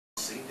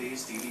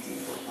days DVD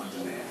on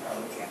demand.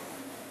 Okay.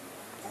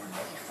 Or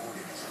 94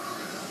 days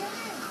free.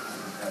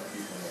 Have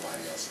people in the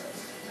White House.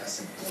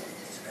 That's important.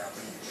 It's about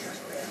being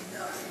just bad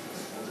enough.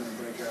 We're going to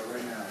break out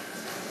right now.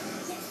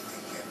 They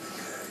get the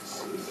goods.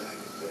 We'll be back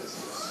in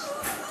business.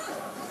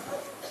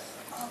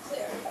 All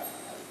clear.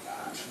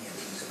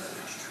 TNT's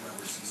 11th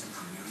 2-hour season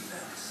premiere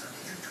event,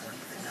 Sunday, June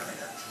 20th at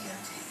 9 on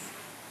TNT.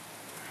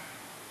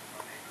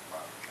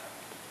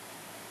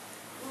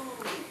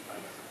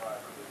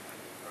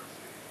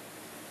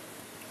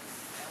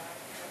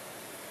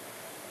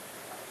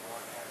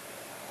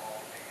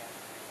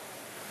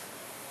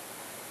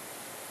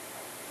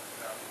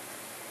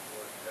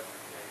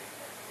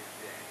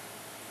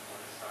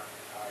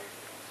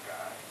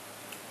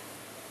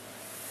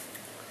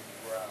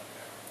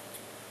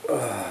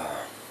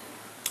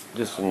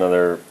 Just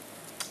another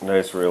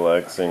nice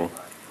relaxing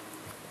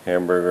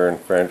hamburger and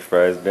french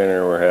fries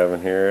dinner we're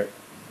having here at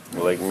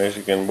the Lake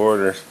Michigan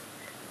borders.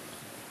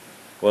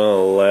 One of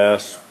the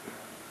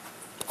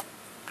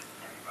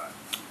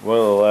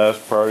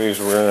last parties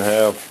we're gonna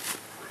have,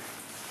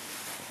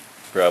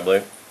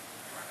 probably,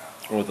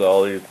 with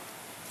all these.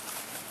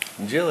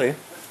 Jilly,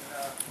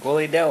 go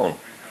lay down.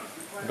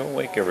 Don't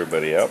wake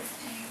everybody up.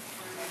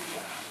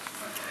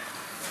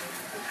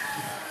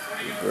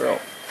 Good girl.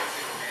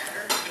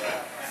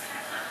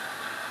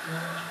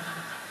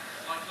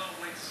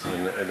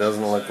 And it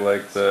doesn't look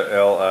like the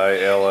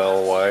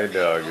Lilly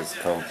dog is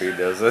comfy,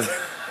 does it?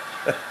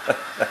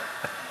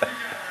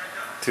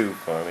 Too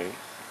funny.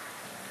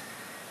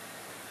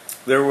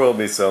 There will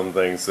be some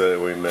things that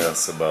we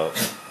miss about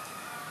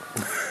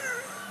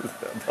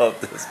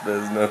about this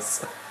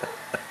business.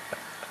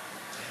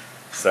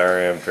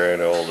 Sorry, I'm trying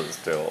to hold it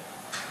still.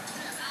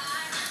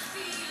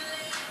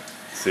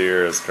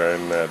 Sierra's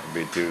trying not to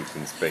be too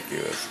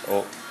conspicuous.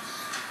 Oh.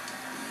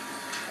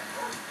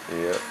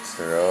 Yep,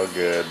 they're all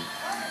good.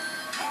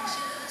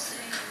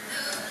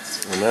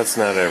 And that's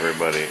not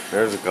everybody.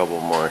 There's a couple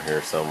more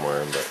here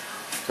somewhere, but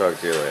talk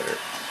to you later.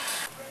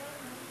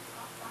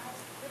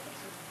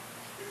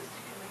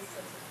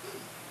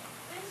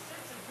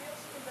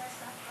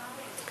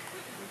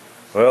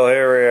 Well,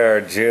 here we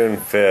are, June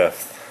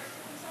 5th.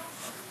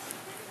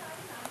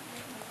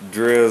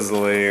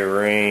 Drizzly,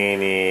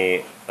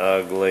 rainy,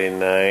 ugly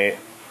night.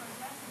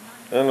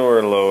 And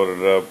we're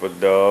loaded up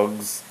with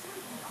dogs.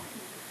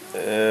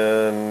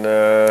 And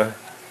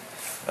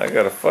I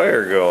got a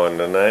fire going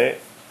tonight.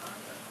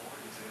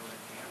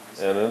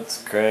 And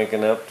it's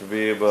cranking up to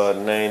be about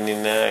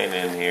 99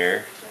 in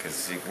here.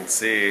 Because you can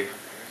see,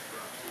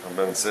 I've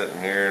been sitting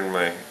here in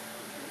my...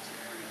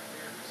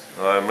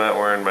 Well, I'm not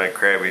wearing my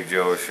Krabby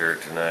Joe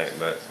shirt tonight,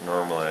 but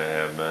normally I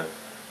have been.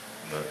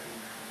 But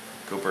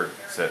Cooper,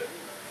 sit.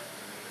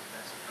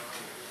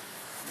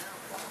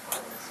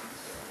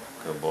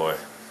 Good boy.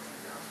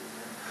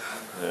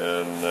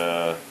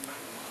 And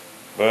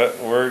but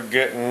we're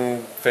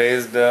getting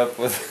phased up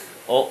with.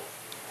 Oh,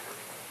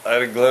 I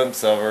had a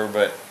glimpse of her,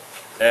 but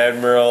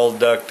Admiral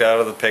ducked out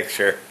of the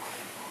picture.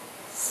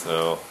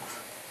 So,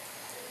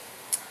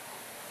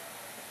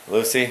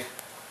 Lucy.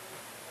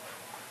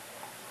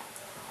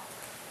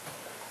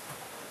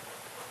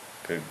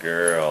 Good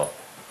girl.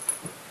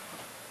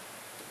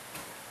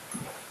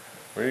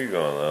 Where are you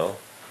going, Lil?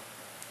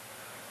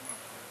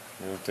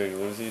 You want to take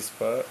Lucy's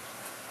spot?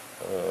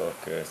 Oh,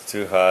 okay. It's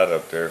too hot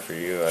up there for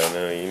you. I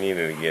know you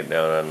needed to get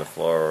down on the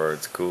floor where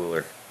it's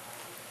cooler.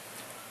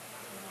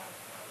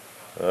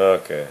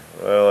 Okay.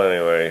 Well,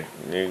 anyway,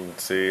 you can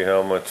see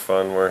how much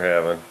fun we're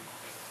having.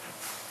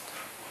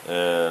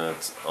 And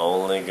it's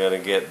only going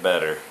to get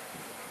better.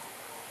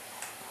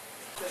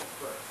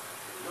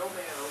 No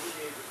man over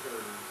the age of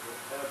 30 will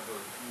ever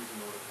use a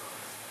motor car.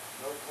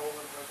 No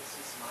colon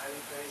parentheses,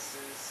 smiley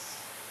faces,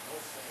 no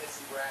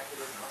fancy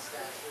bracketed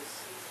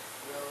mustaches,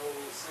 no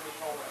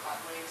semicolon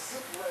hot wings.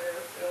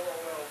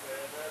 LOL,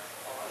 man, that's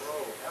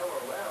awesome.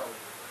 LOL.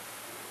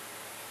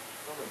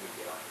 Somebody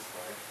get off this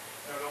bike.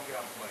 No, don't get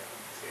off the bike.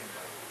 Stay in the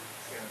bike.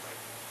 Stay in the bike.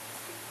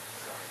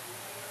 Sorry.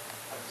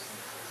 I was just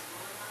going to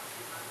say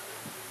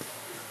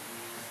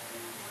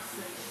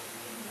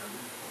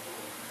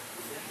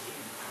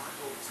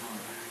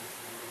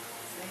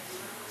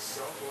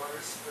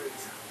Saltwater spray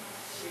tan,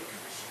 shaker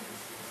machine.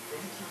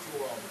 Thank you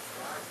to all the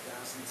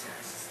 5,000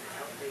 texts that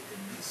help make the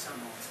Nissan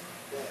Altima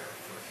better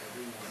for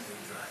everyone who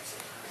drives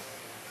it.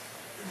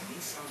 The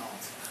Nissan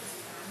Altima,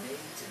 made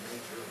to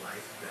make your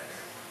life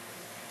better.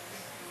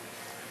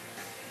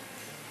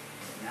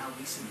 Now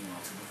leasing the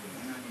Altima for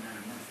 $199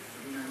 a month for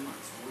 39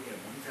 months, or get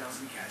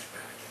 $1,000 cash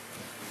back.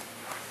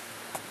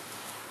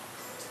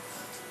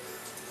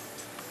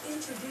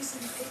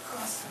 Introducing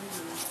Picross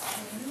 3D,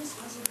 the newest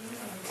puzzle game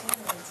from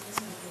Nintendo that's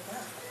easy to pick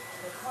up,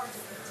 but hard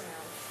to put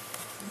down.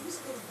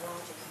 Use a bit of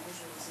logic and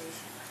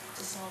visualization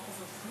to solve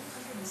over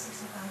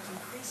 365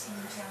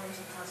 increasingly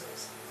challenging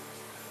puzzles.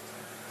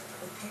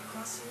 With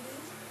Picross 3D,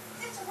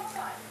 it's a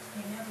robot.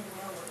 You never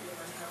know what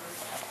you'll uncover.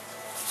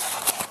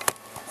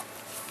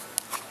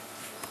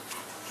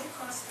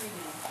 Picross 3D,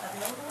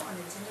 available on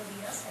Nintendo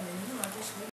DS and the new Mother's